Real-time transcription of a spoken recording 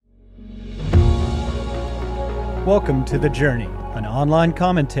Welcome to The Journey, an online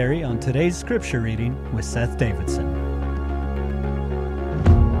commentary on today's scripture reading with Seth Davidson.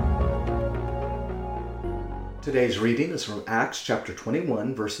 Today's reading is from Acts chapter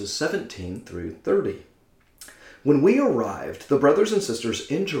 21, verses 17 through 30. When we arrived, the brothers and sisters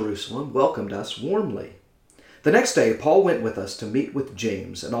in Jerusalem welcomed us warmly. The next day, Paul went with us to meet with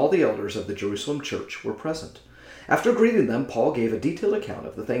James, and all the elders of the Jerusalem church were present. After greeting them, Paul gave a detailed account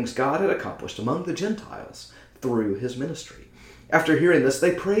of the things God had accomplished among the Gentiles through his ministry. After hearing this,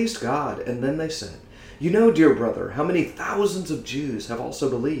 they praised God, and then they said, "You know, dear brother, how many thousands of Jews have also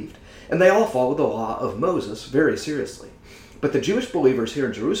believed, and they all follow the law of Moses very seriously. But the Jewish believers here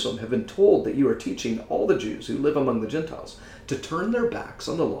in Jerusalem have been told that you are teaching all the Jews who live among the Gentiles to turn their backs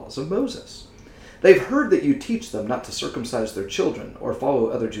on the laws of Moses. They've heard that you teach them not to circumcise their children or follow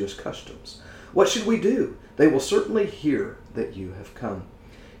other Jewish customs. What should we do? They will certainly hear that you have come.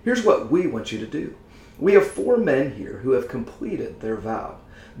 Here's what we want you to do. We have 4 men here who have completed their vow.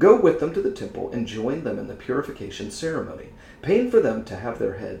 Go with them to the temple and join them in the purification ceremony, paying for them to have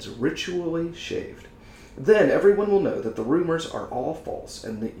their heads ritually shaved. Then everyone will know that the rumors are all false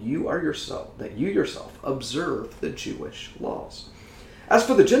and that you yourself observe the Jewish laws. As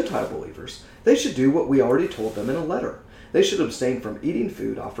for the Gentile believers, they should do what we already told them in a letter. They should abstain from eating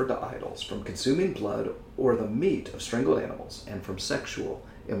food offered to idols, from consuming blood or the meat of strangled animals, and from sexual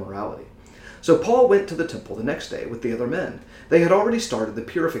immorality." So Paul went to the temple the next day with the other men. They had already started the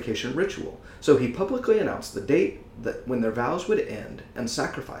purification ritual, so he publicly announced the date when their vows would end and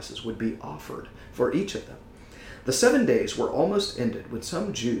sacrifices would be offered for each of them. The 7 days were almost ended when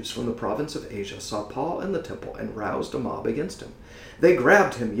some Jews from the province of Asia saw Paul in the temple and roused a mob against him. They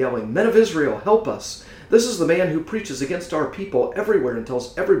grabbed him, yelling, "Men of Israel, help us! This is the man who preaches against our people everywhere and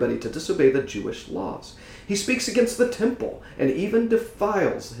tells everybody to disobey the Jewish laws. He speaks against the temple and even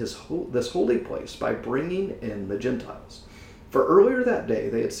defiles this holy place by bringing in the Gentiles." For earlier that day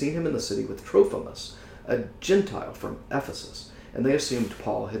they had seen him in the city with Trophimus, a Gentile from Ephesus, and they assumed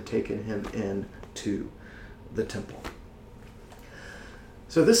Paul had taken him into the temple.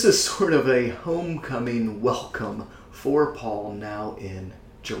 So this is sort of a homecoming welcome for Paul now in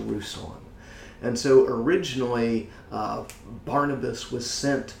Jerusalem. And so originally Barnabas was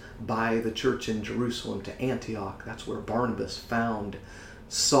sent by the church in Jerusalem to Antioch. That's where Barnabas found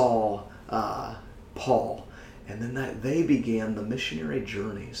Saul, Paul. And then they began the missionary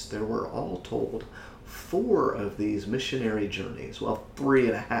journeys. There were all told 4 of these missionary journeys, well,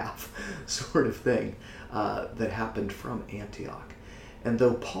 3.5 sort of thing, that happened from Antioch. And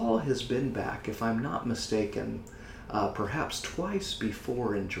though Paul has been back, if I'm not mistaken, perhaps twice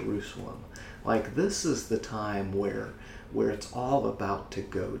before in Jerusalem, like this is the time where it's all about to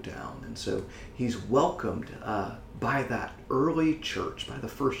go down. And so he's welcomed by that early church, by the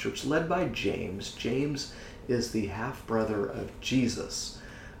first church, led by James. James is the half-brother of Jesus.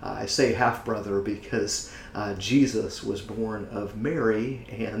 I say half-brother because Jesus was born of Mary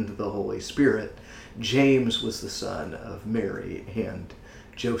and the Holy Spirit. James was the son of Mary and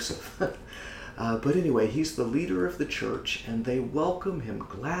Joseph. But anyway, he's the leader of the church, and they welcome him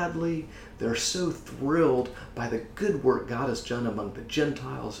gladly. They're so thrilled by the good work God has done among the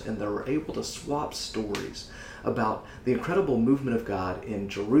Gentiles, and they're able to swap stories about the incredible movement of God in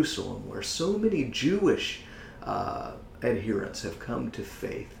Jerusalem, where so many Jewish adherents have come to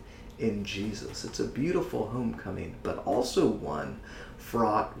faith in Jesus. It's a beautiful homecoming, but also one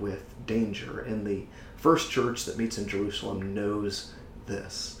fraught with danger. And the first church that meets in Jerusalem knows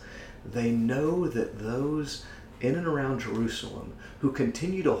this. They know that those in and around Jerusalem who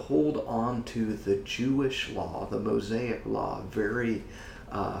continue to hold on to the Jewish law, the Mosaic law, very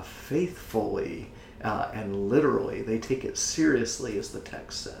faithfully and literally, they take it seriously, as the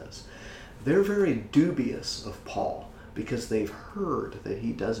text says. They're very dubious of Paul because they've heard that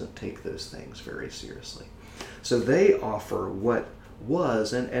he doesn't take those things very seriously. So they offer what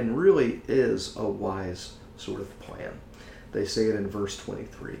was and really is a wise sort of plan. They say it in verse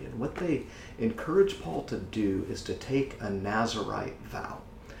 23. And what they encourage Paul to do is to take a Nazirite vow.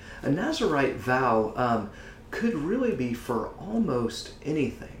 A Nazirite vow could really be for almost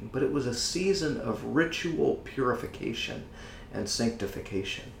anything, but it was a season of ritual purification and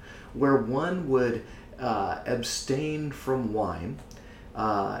sanctification, where one would abstain from wine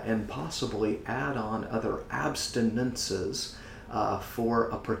and possibly add on other abstinences for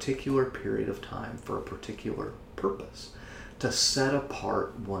a particular period of time, for a particular purpose, to set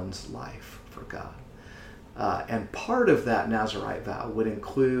apart one's life for God. And part of that Nazirite vow would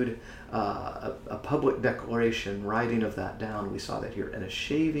include a public declaration, writing of that down. We saw that here, and a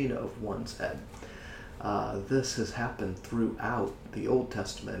shaving of one's head. this has happened throughout the Old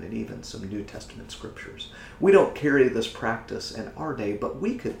Testament and even some New Testament scriptures. We don't carry this practice in our day, but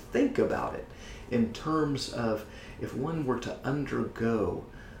we could think about it in terms of if one were to undergo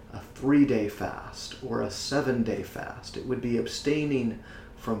a 3-day fast or a 7-day fast. It would be abstaining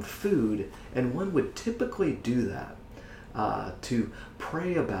from food, and one would typically do that to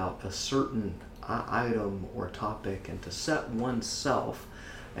pray about a certain item or topic and to set oneself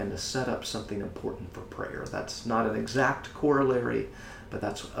and to set up something important for prayer. That's not an exact corollary, but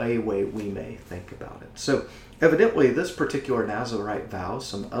that's a way we may think about it. So evidently this particular Nazirite vow,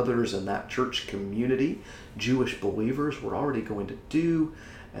 some others in that church community, Jewish believers, were already going to do,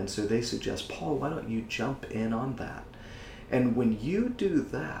 and so they suggest, Paul, why don't you jump in on that? And when you do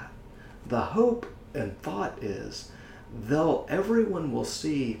that, the hope and thought is everyone will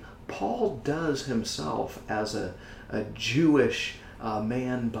see Paul does himself as a Jewish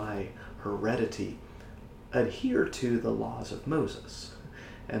man by heredity adhere to the laws of Moses.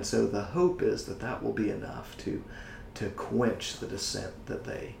 And so the hope is that will be enough to quench the dissent that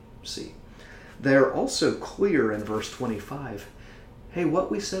they see. They're also clear in verse 25, hey,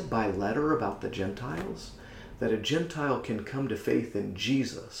 what we said by letter about the Gentiles, that a Gentile can come to faith in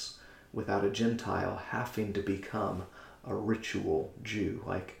Jesus without a Gentile having to become a ritual Jew.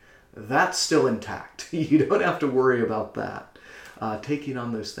 Like, that's still intact. You don't have to worry about that. Taking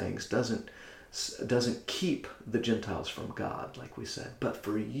on those things doesn't keep the Gentiles from God, like we said. But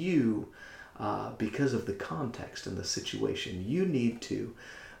for you, because of the context and the situation, you need to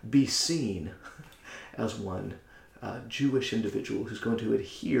be seen as one Jewish individual who's going to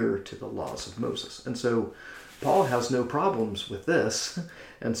adhere to the laws of Moses. And so Paul has no problems with this,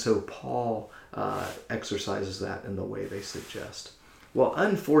 and so Paul exercises that in the way they suggest. Well,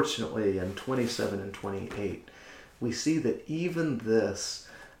 unfortunately, in 27 and 28, we see that even this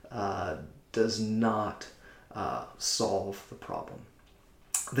does not solve the problem.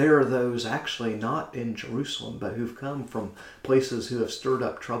 There are those actually not in Jerusalem, but who've come from places who have stirred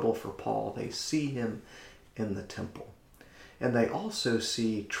up trouble for Paul. They see him in the temple. And they also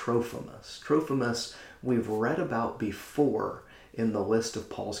see Trophimus. Trophimus we've read about before in the list of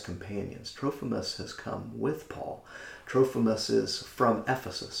Paul's companions. Trophimus has come with Paul. Trophimus is from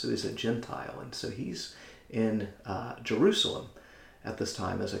Ephesus, so he's a Gentile, and so he's in Jerusalem at this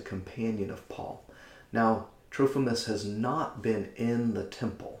time as a companion of Paul. Now, Trophimus has not been in the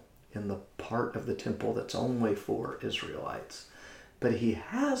temple, in the part of the temple that's only for Israelites, but he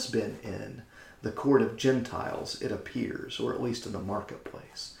has been in the court of Gentiles, it appears, or at least in the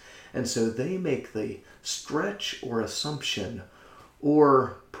marketplace. And so they make the stretch or assumption,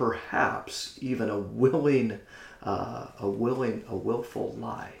 or perhaps even a willful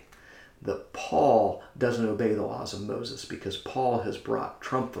lie, that Paul doesn't obey the laws of Moses because Paul has brought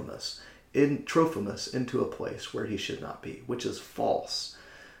Trophimus into a place where he should not be, which is false.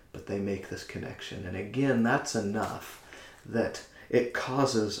 But they make this connection. And again, that's enough that it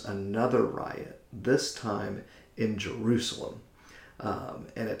causes another riot, this time in Jerusalem.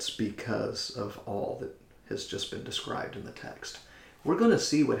 And it's because of all that has just been described in the text. We're going to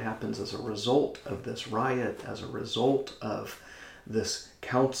see what happens as a result of this riot, as a result of this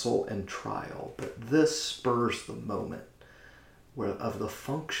council and trial. But this spurs the moment of the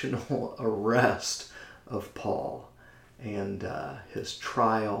functional arrest of Paul and his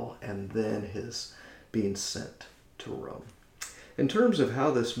trial and then his being sent to Rome. In terms of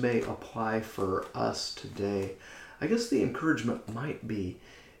how this may apply for us today, I guess the encouragement might be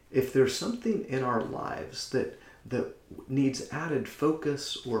if there's something in our lives that needs added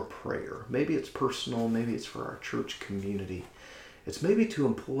focus or prayer. Maybe it's personal, maybe it's for our church community. It's maybe to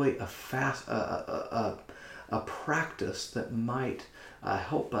employ a practice that might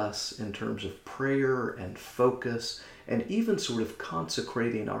help us in terms of prayer and focus and even sort of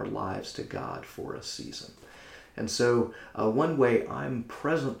consecrating our lives to God for a season. And so one way I'm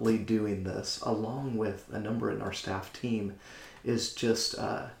presently doing this, along with a number in our staff team, is just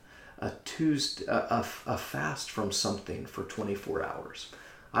a fast from something for 24 hours.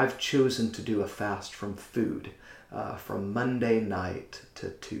 I've chosen to do a fast from food from Monday night to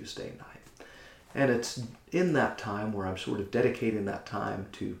Tuesday night. And it's in that time where I'm sort of dedicating that time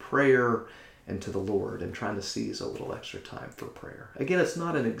to prayer and to the Lord and trying to seize a little extra time for prayer. Again, it's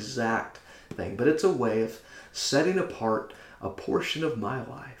not an exact thing, but it's a way of setting apart a portion of my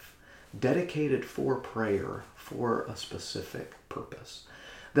life dedicated for prayer for a specific purpose.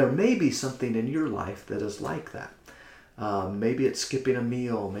 There may be something in your life that is like that. Maybe it's skipping a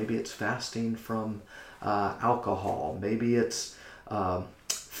meal. Maybe it's fasting from alcohol. Maybe it's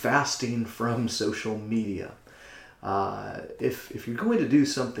fasting from social media. If you're going to do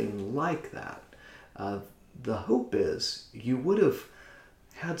something like that, The hope is you would have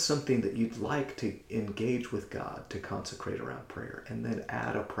had something that you'd like to engage with God, to consecrate around prayer, and then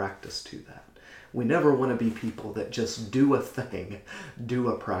add a practice to that. We never want to be people that just do a thing, do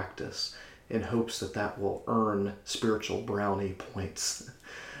a practice, in hopes that that will earn spiritual brownie points.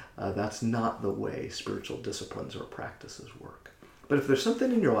 That's not the way spiritual disciplines or practices work. But if there's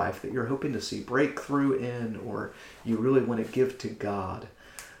something in your life that you're hoping to see breakthrough in, or you really want to give to God,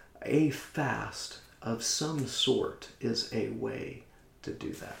 a fast of some sort is a way to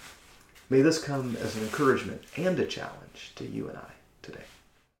do that. May this come as an encouragement and a challenge to you and I today.